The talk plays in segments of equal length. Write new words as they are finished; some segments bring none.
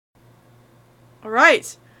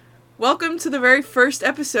Alright, welcome to the very first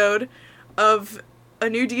episode of a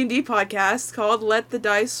new D&D podcast called Let the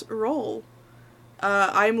Dice Roll.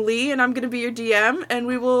 I'm Lee, and I'm going to be your DM, and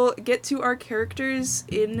we will get to our characters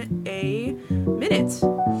in a minute.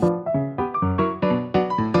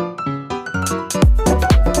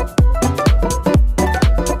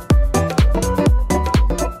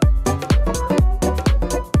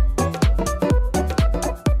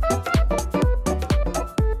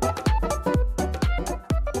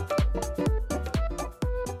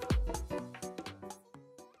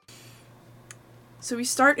 So we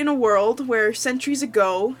start in a world where centuries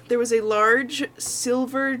ago there was a large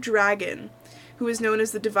silver dragon who is known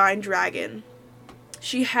as the Divine Dragon.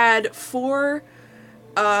 She had 4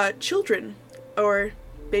 children, or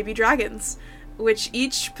baby dragons, which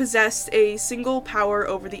each possessed a single power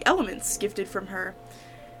over the elements gifted from her.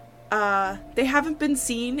 They haven't been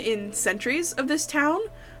seen in centuries of this town,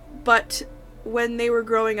 but when they were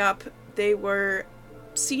growing up, they were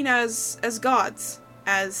seen as gods.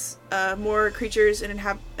 As more creatures and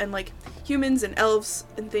humans and elves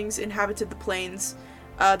and things inhabited the plains,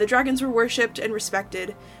 the dragons were worshipped and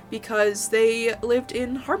respected because they lived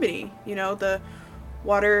in harmony. You know, the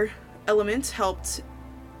water element helped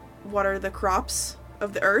water the crops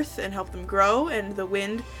of the earth and help them grow, and the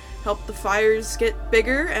wind helped the fires get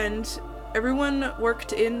bigger, and everyone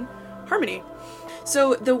worked in harmony.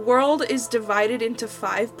 So the world is divided into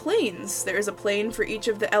 5 planes. There is a plane for each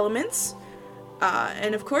of the elements.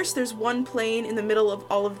 And of course, there's one plane in the middle of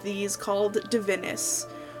all of these called Divinis,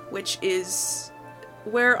 which is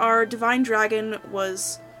where our divine dragon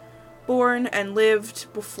was born and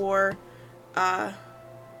lived before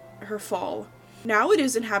her fall. Now it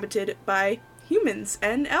is inhabited by humans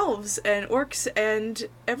and elves and orcs and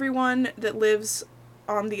everyone that lives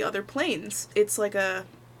on the other planes. It's like a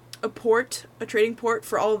port, a trading port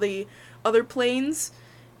for all the other planes.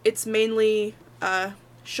 It's mainly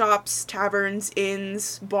shops, taverns,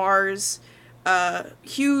 inns, bars,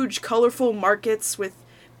 huge colorful markets with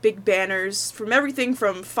big banners from everything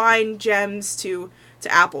from fine gems to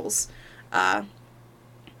apples.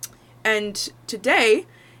 And today,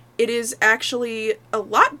 it is actually a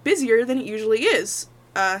lot busier than it usually is.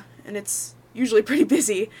 And it's usually pretty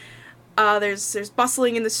busy. There's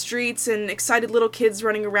bustling in the streets and excited little kids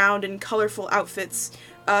running around in colorful outfits,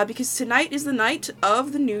 because tonight is the night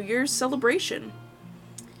of the New Year's celebration.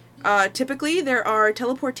 Typically, there are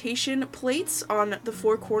teleportation plates on the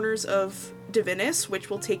 4 corners of Divinis,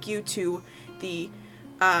 which will take you to the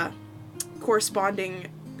corresponding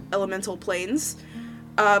elemental planes.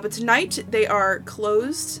 But tonight, they are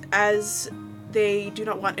closed as they do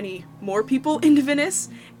not want any more people in Divinis,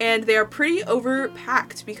 and they are pretty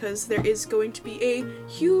overpacked because there is going to be a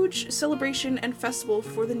huge celebration and festival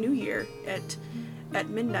for the New Year at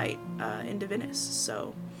midnight in Divinis.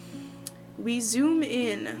 So we zoom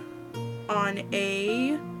in on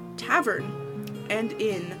a tavern and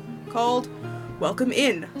inn called Welcome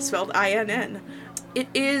Inn, spelled I-N-N.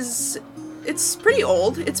 It's pretty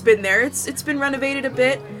old. It's been there. It's been renovated a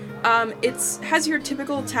bit. It has your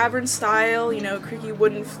typical tavern style, you know, creaky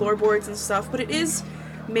wooden floorboards and stuff, but it is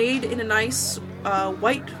made in a nice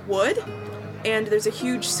white wood, and there's a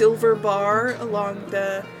huge silver bar along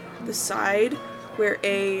the side where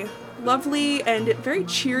a lovely and very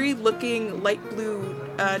cheery looking light blue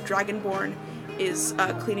dragonborn is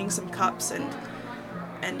cleaning some cups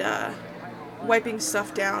and wiping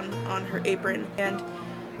stuff down on her apron, and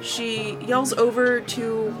she yells over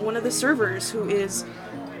to one of the servers who is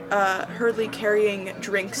hurriedly carrying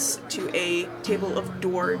drinks to a table of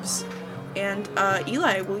dwarves. And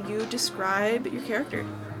Eli, will you describe your character?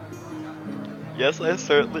 Yes, I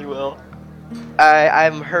certainly will.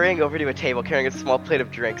 I'm hurrying over to a table carrying a small plate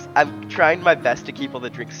of drinks. I'm trying my best to keep all the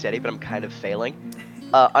drinks steady, but I'm kind of failing.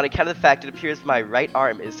 On account of the fact it appears my right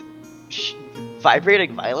arm is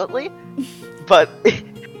vibrating violently, but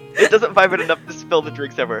it doesn't vibrate enough to spill the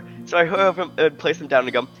drinks over. So I hurry over and place them down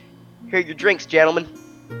and go, "Here are your drinks, gentlemen.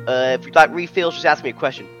 If you'd like refills, just ask me a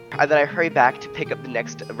question." And then I hurry back to pick up the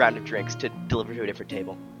next round of drinks to deliver to a different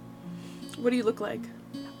table. What do you look like?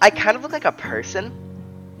 I kind of look like a person.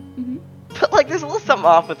 Mm-hmm. But, like, there's a little something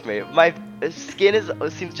off with me. My skin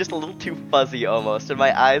seems just a little too fuzzy, almost, and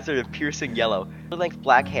my eyes are a piercing yellow. Length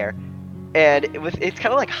black hair, and it's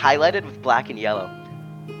kind of, like, highlighted with black and yellow.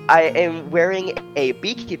 I am wearing a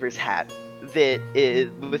beekeeper's hat that is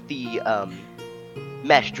with the,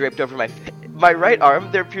 mesh draped over my right arm.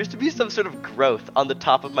 There appears to be some sort of growth on the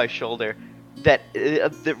top of my shoulder that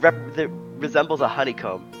resembles a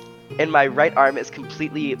honeycomb, and my right arm is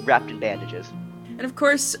completely wrapped in bandages. And of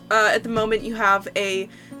course, at the moment you have a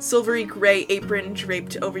silvery gray apron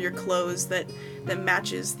draped over your clothes that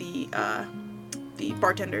matches the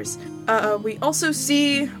bartenders. We also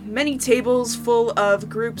see many tables full of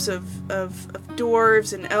groups of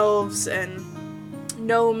dwarves and elves and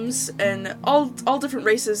gnomes and all different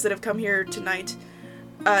races that have come here tonight.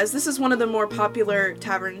 As this is one of the more popular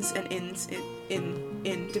taverns and inns in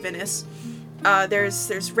Divinus.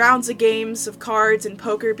 There's rounds of games of cards and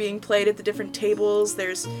poker being played at the different tables.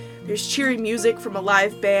 There's cheery music from a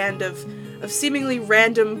live band of seemingly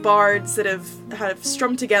random bards that have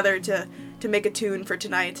strummed together to make a tune for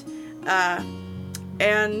tonight.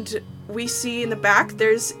 And we see in the back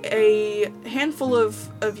there's a handful of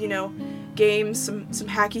games, some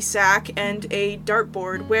hacky sack, and a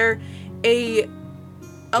dartboard where a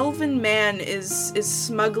elven man is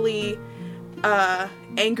smugly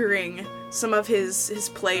angering some of his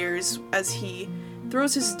players as he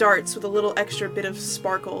throws his darts with a little extra bit of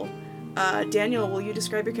sparkle. Daniel, will you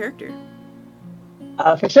describe your character?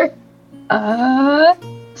 For sure.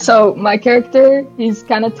 So my character, he's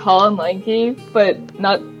kind of tall and lanky, but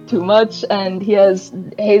not too much, and he has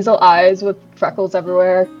hazel eyes with freckles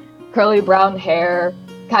everywhere, curly brown hair,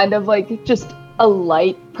 kind of like just a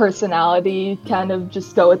light personality, kind of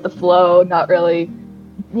just go with the flow, not really,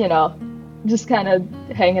 just kind of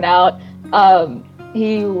hanging out.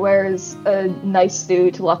 He wears a nice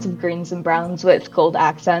suit, lots of greens and browns with gold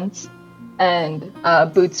accents, and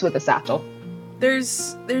boots with a satchel.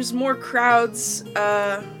 There's more crowds,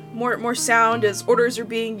 more sound as orders are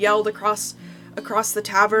being yelled across the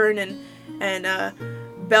tavern, and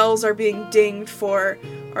bells are being dinged for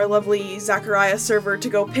our lovely Zachariah server to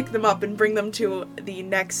go pick them up and bring them to the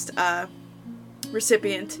next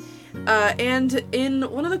recipient. And in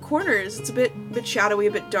one of the corners, it's a bit shadowy,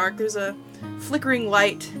 a bit dark. There's a flickering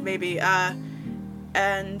light, maybe,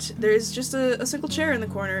 and there's just a single chair in the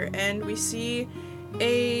corner, and we see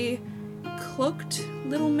a cloaked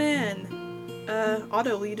little man.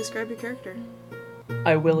 Otto, will you describe your character?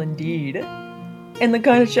 I will indeed. In the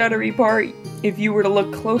kind of shadowy part, if you were to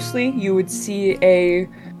look closely, you would see a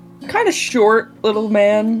kind of short little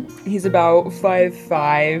man. He's about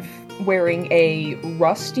 5'5", wearing a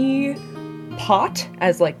rusty pot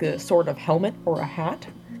as like a sort of helmet or a hat.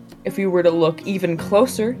 If you were to look even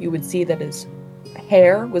closer, you would see that his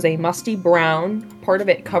hair was a musty brown, part of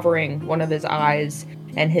it covering one of his eyes,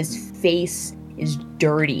 and his face is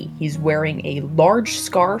dirty. He's wearing a large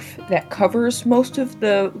scarf that covers most of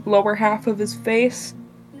the lower half of his face,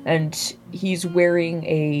 and he's wearing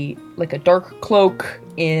a dark cloak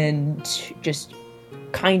and just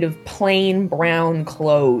kind of plain brown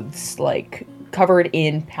clothes, like covered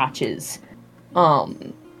in patches.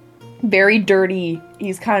 Very dirty.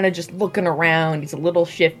 He's kind of just looking around. He's a little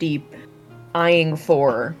shifty, eyeing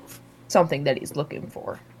for something that he's looking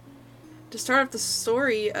for. To start off the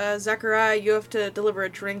story, Zachariah, you have to deliver a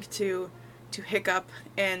drink to Hiccup,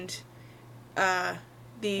 and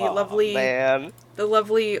the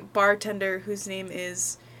lovely bartender, whose name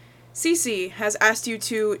is Cece, has asked you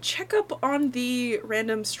to check up on the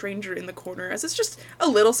random stranger in the corner, as it's just a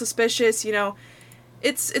little suspicious.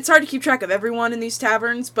 It's hard to keep track of everyone in these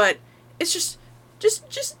taverns, but it's just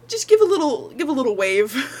give a little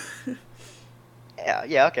wave.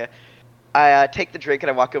 Yeah, okay. I take the drink and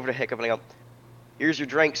I walk over to Hiccup and I go, "Here's your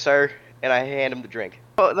drink, sir," and I hand him the drink.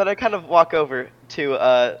 Oh, then I kind of walk over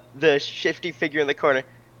to the shifty figure in the corner,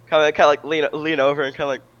 kind of like lean over and kind of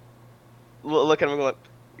like look at him and go, like,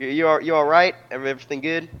 "You all right? Everything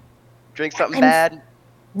good? Drink something bad?"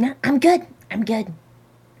 No, I'm good.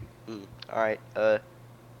 All right.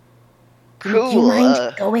 Cool. Do you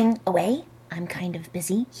mind going away? I'm kind of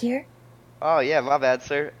busy here. Oh yeah, my bad,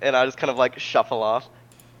 sir. And I just kind of like shuffle off.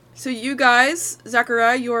 So you guys,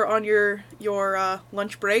 Zachariah, you're on your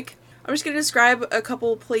lunch break. I'm just going to describe a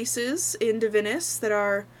couple places in Divinus that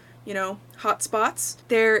are, hot spots.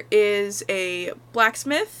 There is a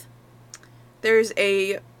blacksmith, there's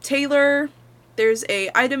a tailor, there's a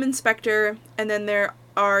item inspector, and then there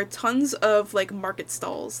are tons of, like, market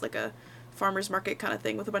stalls, like a farmer's market kind of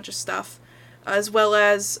thing with a bunch of stuff. As well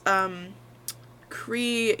as,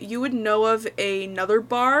 Cree, you would know of another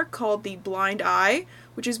bar called the Blind Eye,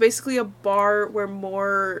 which is basically a bar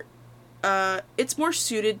where it's more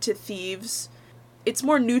suited to thieves. It's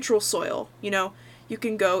more neutral soil, you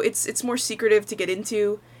can go. It's more secretive to get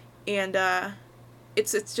into, and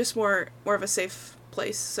it's just more of a safe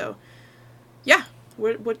place. So, yeah.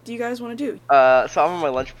 What do you guys want to do? So I'm on my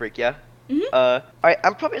lunch break, yeah. Mm-hmm. Alright,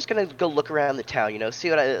 I'm probably just gonna go look around the town, see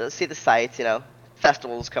the sights,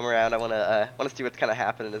 festivals come around. I wanna see what's kind of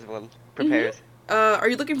happening as everyone prepares. Mm-hmm. Are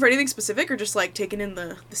you looking for anything specific, or just like taking in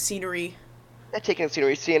the scenery? taking the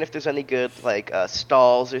scenery, seeing if there's any good like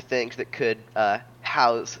stalls or things that could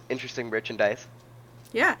house interesting merchandise.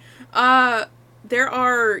 Yeah. There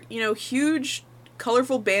are, huge,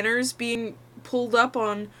 colorful banners being pulled up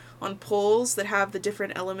on poles that have the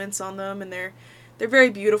different elements on them, and they're very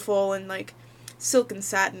beautiful and like silk and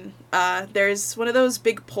satin. There's one of those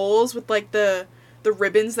big poles with like the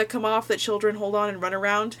ribbons that come off that children hold on and run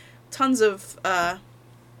around. Tons of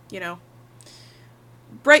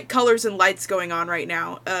bright colors and lights going on right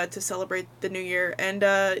now to celebrate the new year.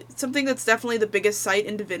 And something that's definitely the biggest sight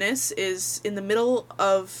in Divinus is in the middle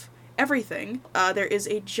of everything. There is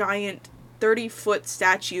a giant 30-foot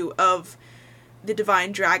statue of the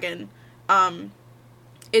divine dragon.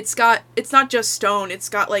 It's not just stone, it's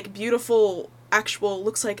got like beautiful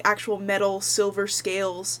looks like actual metal silver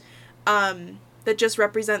scales that just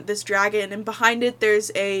represent this dragon, and behind it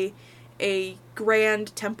there's a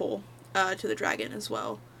grand temple to the dragon as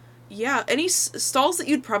well. Yeah, any stalls that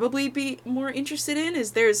you'd probably be more interested in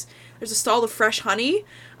is there's a stall of fresh honey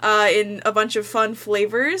in a bunch of fun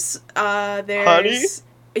flavors. There's Honey?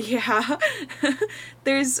 Yeah.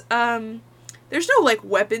 there's no like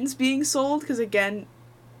weapons being sold because again,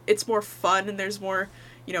 it's more fun and there's more,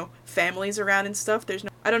 families around and stuff.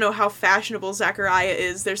 I don't know how fashionable Zachariah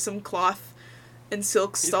is. There's some cloth and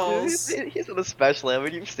silk stalls. He's an especially. I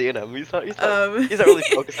mean, you've seen him. He's not really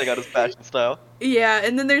focusing on his fashion style. Yeah,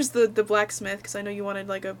 and then there's the blacksmith, because I know you wanted,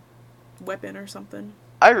 like, a weapon or something.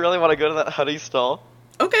 I really want to go to that honey stall.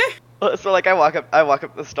 Okay. So, like, I walk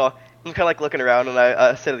up the stall. I'm kind of, like, looking around, and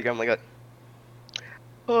I say to the guy, I'm like,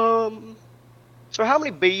 so how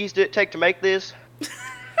many bees did it take to make this?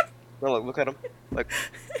 I look at him, like,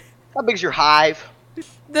 how big's your hive?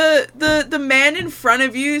 The man in front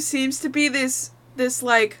of you seems to be this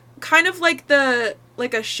like kind of like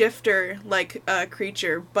a shifter like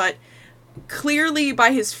creature, but clearly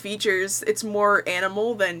by his features it's more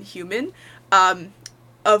animal than human,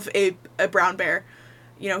 of a brown bear.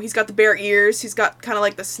 He's got the bear ears, he's got kind of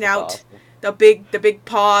like the snout, the big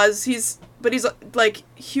paws, but he's like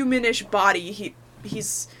humanish body.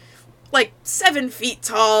 He's like 7 feet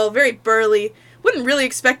tall, very burly. Wouldn't really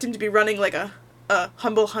expect him to be running like a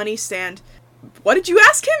humble honey stand. What did you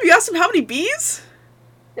ask him? You asked him how many bees?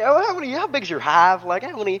 Yeah, well, how big's your hive? Like,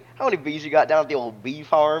 how many bees you got down at the old bee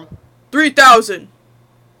farm? 3,000.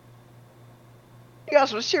 You got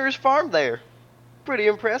some serious farm there. Pretty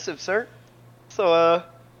impressive, sir. So,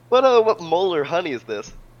 what molar honey is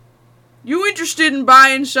this? You interested in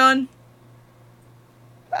buying, son?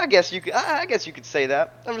 I guess you could say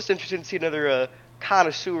that. I'm just interested in seeing another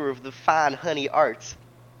connoisseur of the fine honey arts.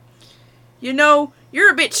 You're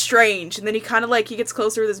a bit strange. And then he kind of he gets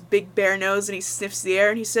closer with his big bare nose and he sniffs the air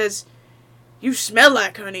and he says, you smell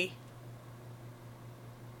like honey.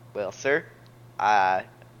 Well, sir, I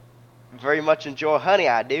very much enjoy honey,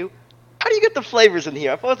 I do. How do you get the flavors in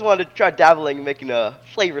here? I've always wanted to try dabbling and making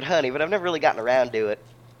flavored honey, but I've never really gotten around to it.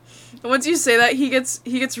 And once you say that, he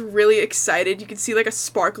gets really excited. You can see like a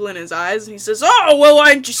sparkle in his eyes, and he says, "Oh, well,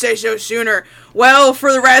 why didn't you say so sooner? Well,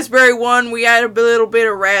 for the raspberry one, we had a little bit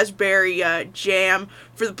of raspberry jam.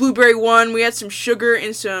 For the blueberry one, we had some sugar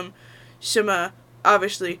and some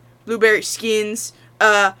obviously blueberry skins.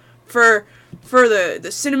 For the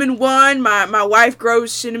cinnamon one, my wife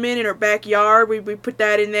grows cinnamon in her backyard. We put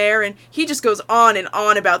that in there," and he just goes on and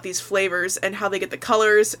on about these flavors and how they get the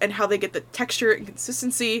colors and how they get the texture and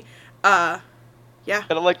consistency. Yeah.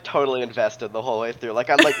 And I'm like totally invested the whole way through. Like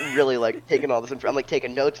I'm like really like taking all this I'm like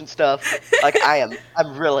taking notes and stuff. Like I'm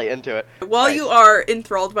really into it. While you are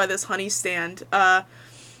enthralled by this honey stand,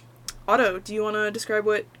 Otto, do you want to describe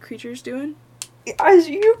what Creature's doing? As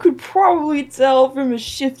you could probably tell from his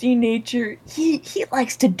shifty nature, He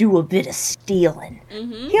likes to do a bit of stealing.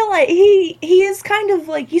 Mm-hmm. he is kind of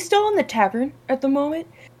like, he's still in the tavern at the moment,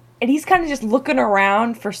 and he's kind of just looking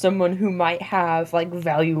around for someone who might have like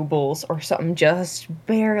valuables or something just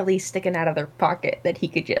barely sticking out of their pocket that he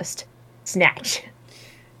could just snatch.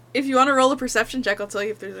 If you want to roll a perception check, I'll tell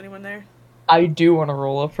you if there's anyone there. I do want to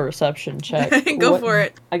roll a perception check. Go for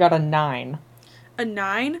it. I got a 9. A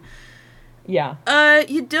 9? Yeah.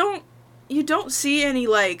 You don't see any,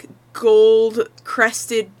 like, gold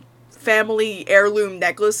crested family heirloom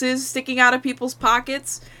necklaces sticking out of people's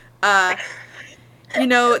pockets.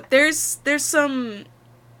 There's some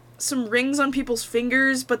rings on people's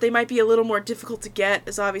fingers, but they might be a little more difficult to get,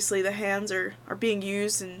 as obviously the hands are being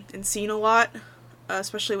used and seen a lot,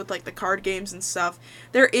 especially with, like, the card games and stuff.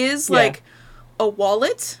 There is, like, a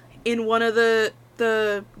wallet in one of the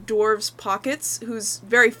dwarves' pockets who's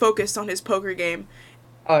very focused on his poker game.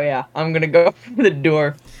 Oh yeah, I'm gonna go for the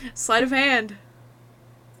dwarf. Sleight of hand.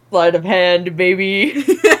 Sleight of hand, baby.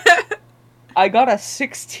 I got a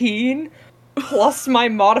 16 plus my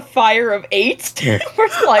modifier of 8 for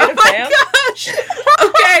sleight of hand. Gosh!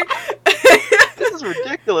 Okay. This is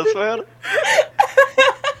ridiculous, man.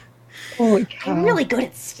 Holy cow. I'm really good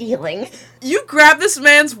at stealing. You grab this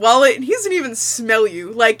man's wallet and he doesn't even smell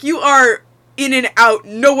you. Like, you are in and out.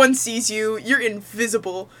 No one sees you. You're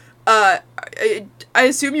invisible. I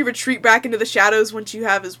assume you retreat back into the shadows once you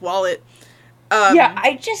have his wallet. Yeah,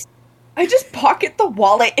 I just pocket the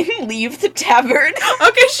wallet and leave the tavern.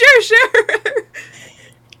 Okay, sure.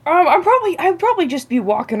 I'd probably just be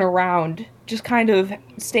walking around, just kind of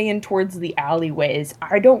staying towards the alleyways.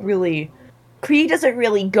 Cree doesn't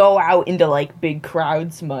really go out into, like, big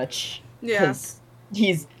crowds much. Yeah. Because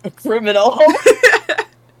he's a criminal.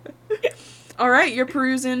 Alright, you're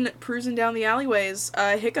perusing down the alleyways.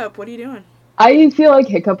 Hiccup, what are you doing? I feel like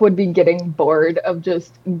Hiccup would be getting bored of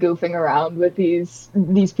just goofing around with these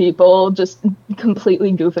people, just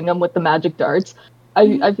completely goofing them with the magic darts.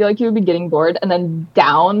 I feel like he would be getting bored and then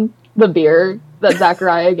down the beer that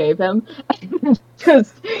Zachariah gave him and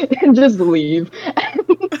just leave.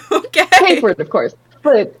 Okay. Pay for it, of course.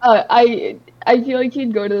 But I feel like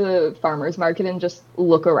he'd go to the farmer's market and just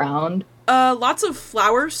look around. Lots of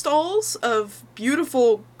flower stalls of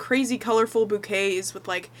beautiful, crazy, colorful bouquets with,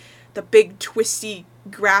 like, the big twisty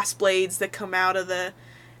grass blades that come out of the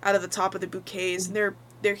top of the bouquets, and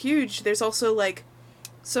they're huge. There's also, like,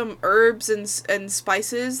 some herbs and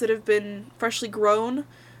spices that have been freshly grown.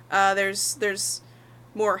 There's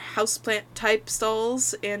more houseplant type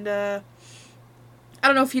stalls, and I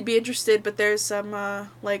don't know if you'd be interested, but there's some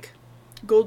like